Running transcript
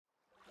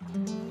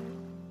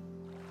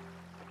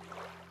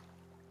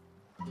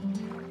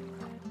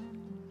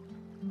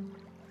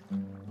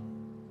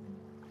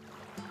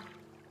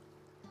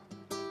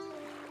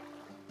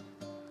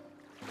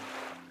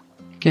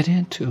Get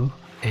into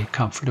a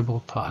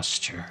comfortable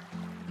posture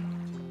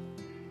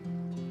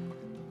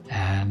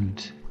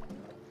and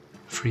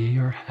free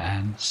your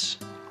hands.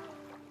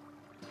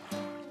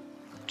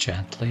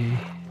 Gently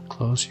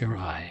close your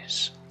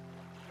eyes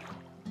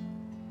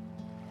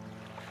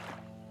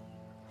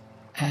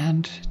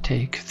and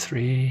take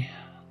 3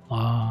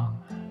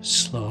 long,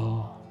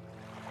 slow,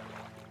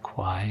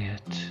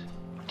 quiet,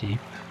 deep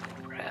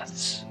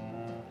breaths.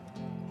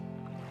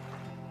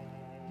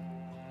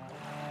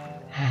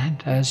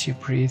 And as you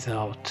breathe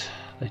out,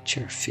 let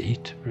your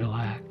feet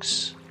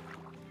relax,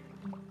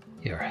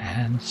 your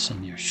hands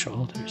and your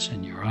shoulders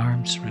and your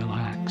arms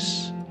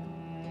relax,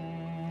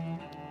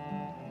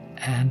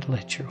 and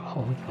let your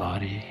whole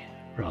body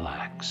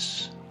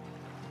relax.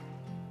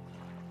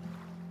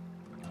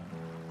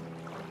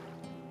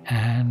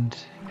 And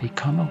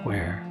become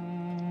aware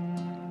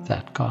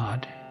that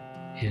God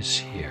is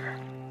here.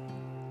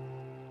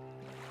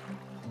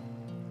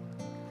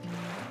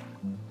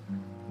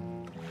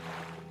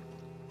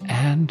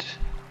 And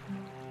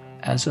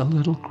as a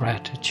little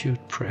gratitude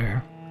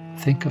prayer,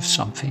 think of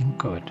something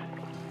good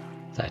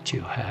that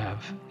you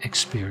have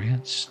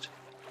experienced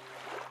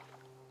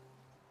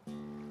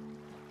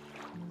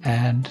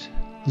and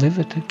live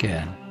it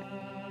again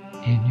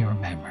in your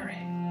memory.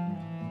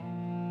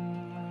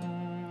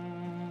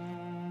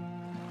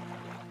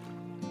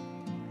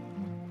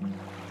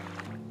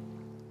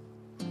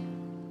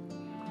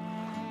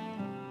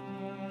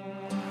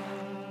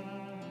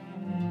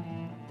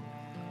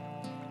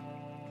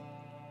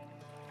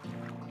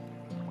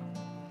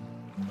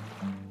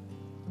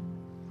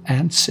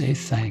 And say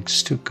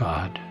thanks to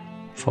God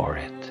for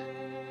it.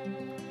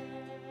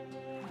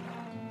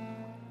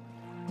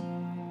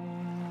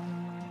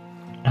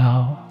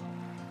 Now,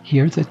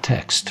 hear the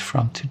text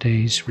from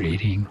today's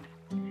reading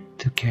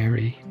to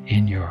carry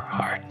in your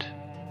heart.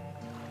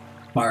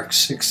 Mark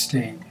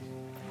 16.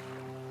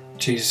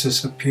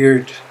 Jesus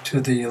appeared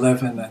to the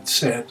 11 and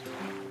said,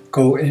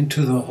 "Go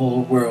into the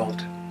whole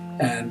world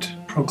and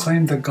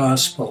proclaim the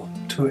gospel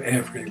to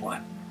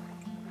everyone."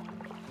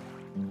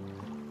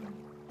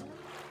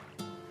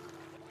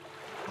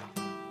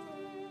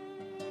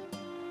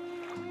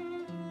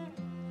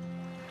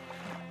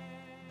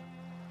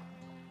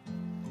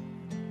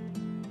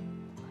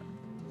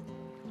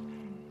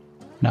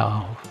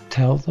 Now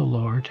tell the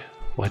Lord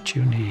what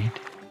you need.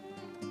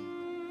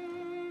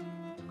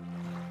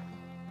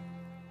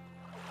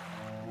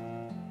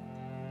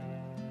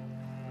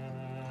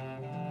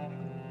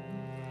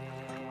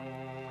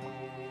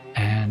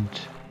 And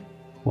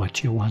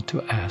what you want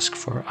to ask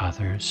for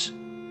others.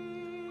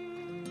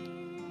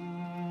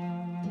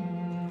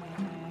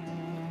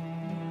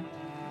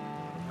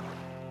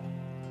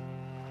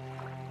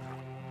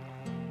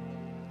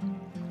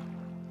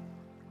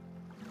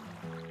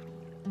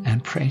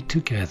 And pray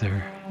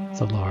together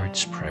the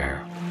Lord's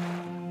Prayer.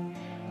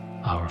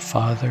 Our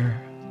Father,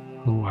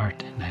 who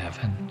art in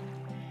heaven,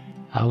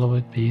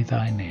 hallowed be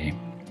thy name.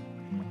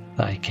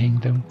 Thy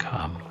kingdom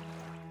come,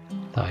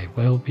 thy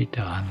will be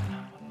done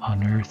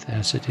on earth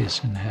as it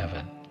is in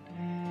heaven.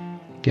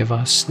 Give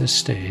us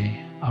this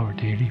day our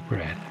daily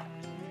bread,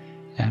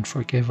 and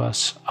forgive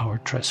us our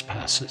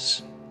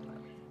trespasses,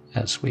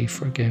 as we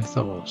forgive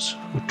those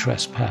who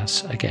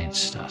trespass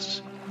against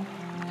us.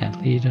 And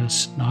lead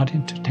us not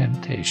into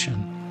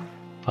temptation,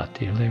 but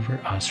deliver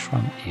us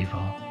from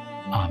evil.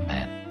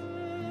 Amen.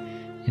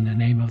 In the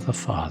name of the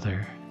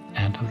Father,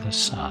 and of the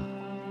Son,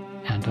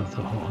 and of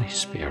the Holy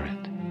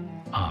Spirit.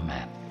 Amen.